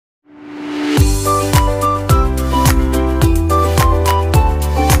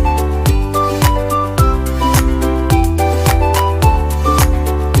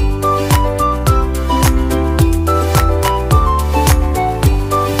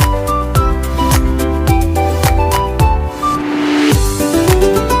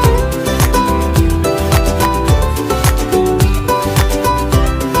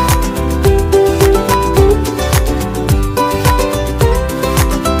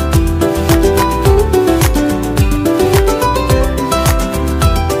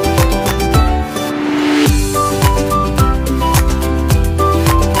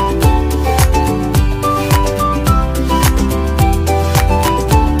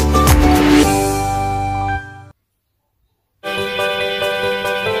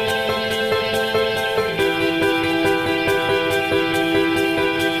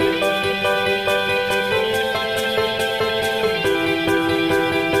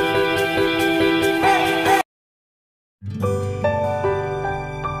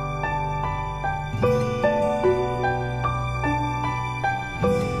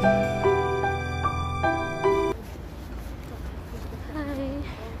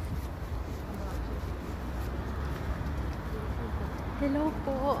Hello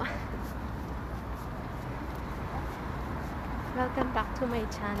po. Welcome back to my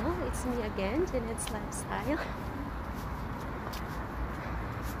channel. It's me again, Jeanette's Lifestyle.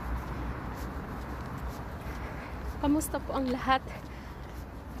 Kamusta po ang lahat?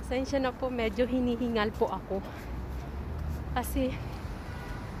 Pasensya na po, medyo hinihingal po ako. Kasi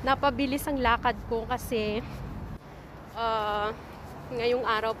napabilis ang lakad ko kasi ngayong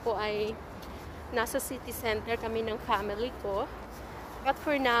araw po ay nasa city center kami ng family ko. But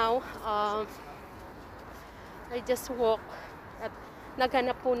for now, I just walk at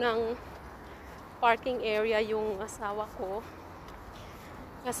naghanap po ng parking area yung asawa ko.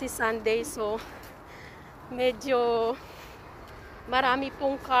 Kasi Sunday, so medyo marami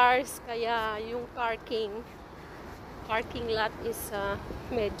pong cars, kaya yung parking lot is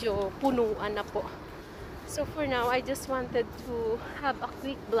medyo punuan na po. So for now, I just wanted to have a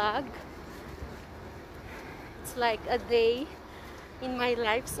quick vlog. It's like a day in my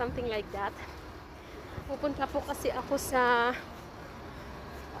life, something like that. Pupunta po kasi ako sa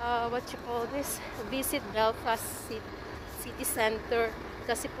what you call this, visit Belfast City Center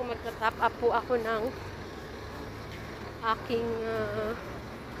kasi po magta-top up po ako ng aking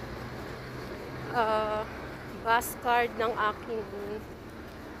bus card ng aking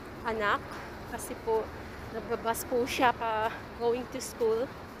anak kasi po nagbabas po siya pa going to school.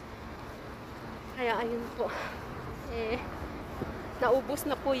 Kaya ayun po, naubos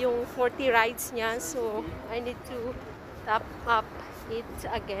na po yung 40 rides niya, so I need to top up it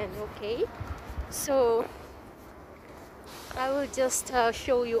again. Okay, so I will just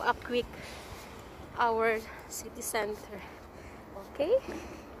show you a quick our city center. Okay,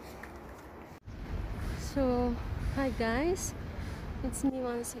 so hi guys, it's me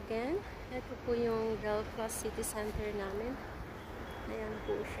once again. Ito po yung Belfast City Center namin. Ayan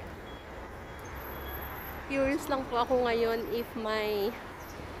po siya. Curious lang po ako ngayon if my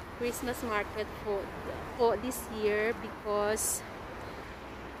Christmas market po this year because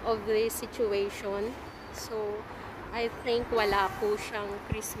of the situation. So I think wala po siyang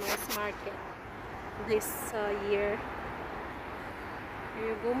Christmas market this year.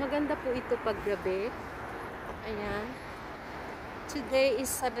 Maganda po ito pag gabi. Ayan. Today is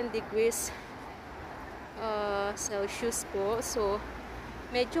 7 degrees Celsius po. So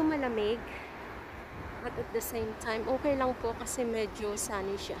medyo malamig. But at the same time, okay lang po kasi medyo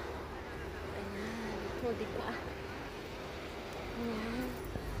sunny siya. Ayan. Ito, diba? Ayan.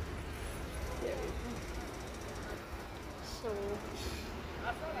 There we go. So,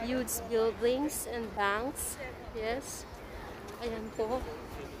 huge buildings and banks. Yes. Ayan po.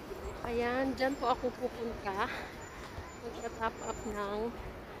 Ayan, dyan po ako pupunta. Magta-top up ng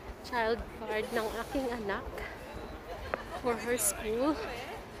child card ng aking anak for her school.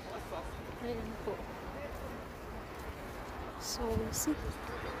 Ayan po. So, see. There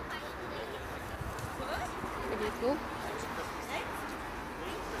you go.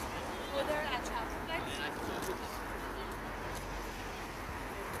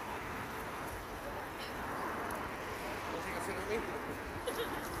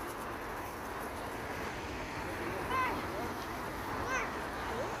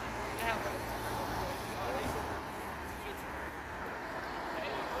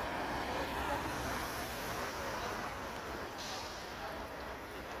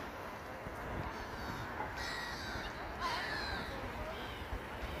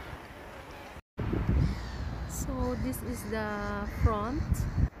 So this is the front.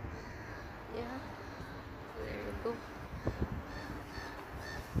 Yeah, there you go.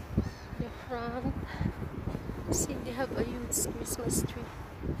 The front. See, they have a huge Christmas tree.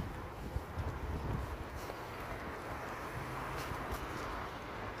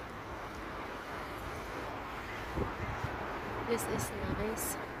 This is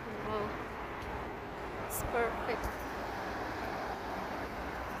nice. Wow, it's perfect.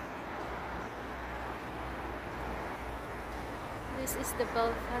 This is the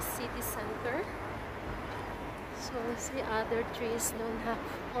Belfast City Center. So see, other trees don't have,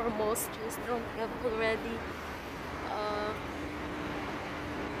 or most trees don't have already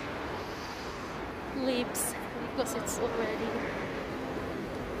leaves because it's already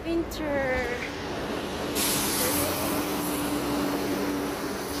winter.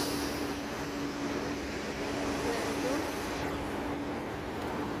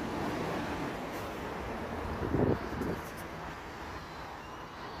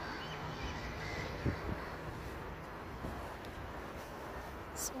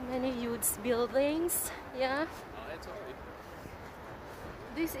 So many huge buildings. Yeah.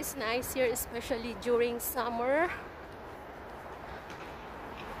 This is nice here, especially during summer.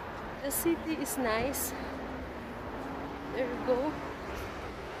 The city is nice. There you go.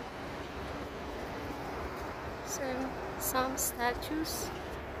 and some statues.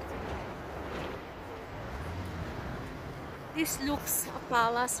 This looks a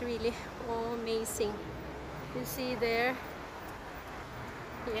palace, really. Oh, amazing. You see there?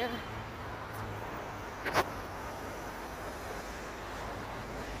 Yeah.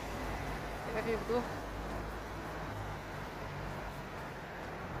 There you go.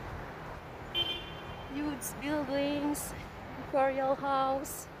 Huge buildings, Imperial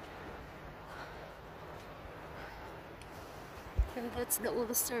House. And that's the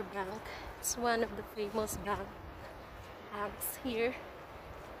Ulster Bank. It's one of the famous banks here.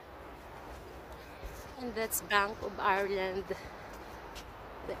 And that's Bank of Ireland.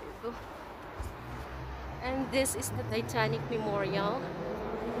 There you go. And this is the Titanic Memorial.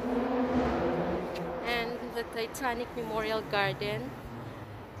 And the Titanic Memorial Garden.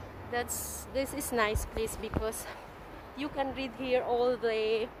 This is nice place because you can read here all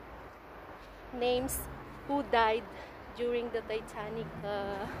the names who died during the Titanic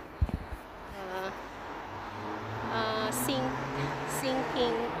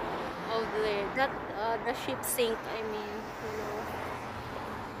sinking of the ship sink. I mean, you know,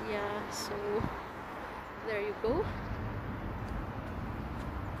 yeah. So there you go.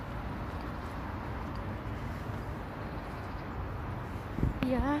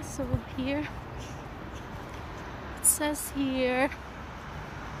 Yeah. So here it says here,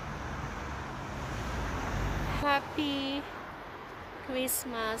 Happy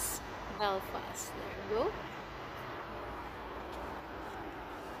Christmas, Belfast. There you go.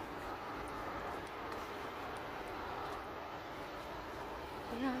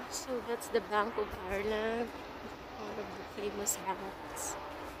 Yeah, so that's the Bank of Ireland, one of the famous banks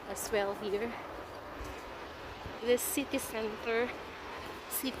as well here. The city center,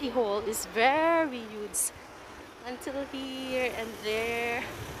 City Hall is very huge until here and there.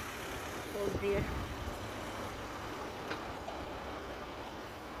 Oh dear.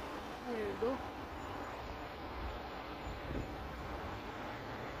 There you go.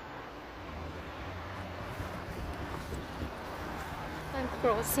 I'm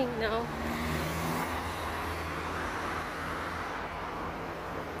crossing now.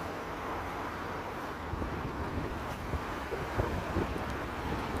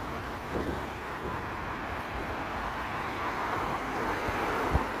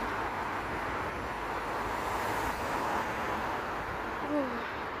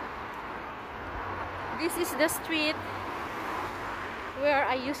 This is the street where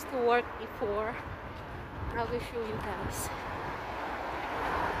I used to work before. I will show you guys.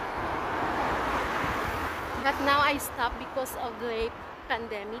 But now I stopped because of the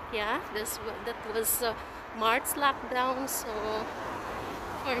pandemic. Yeah, that was March lockdown. So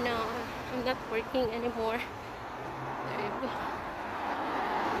for now, I'm not working anymore. There you go.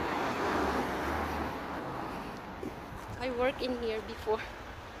 I worked in here before.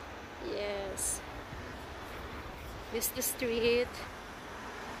 Yes. This is the street.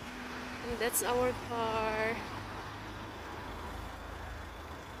 And that's our car.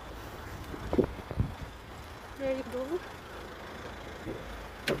 There you go.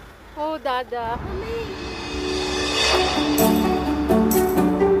 Oh, Dada.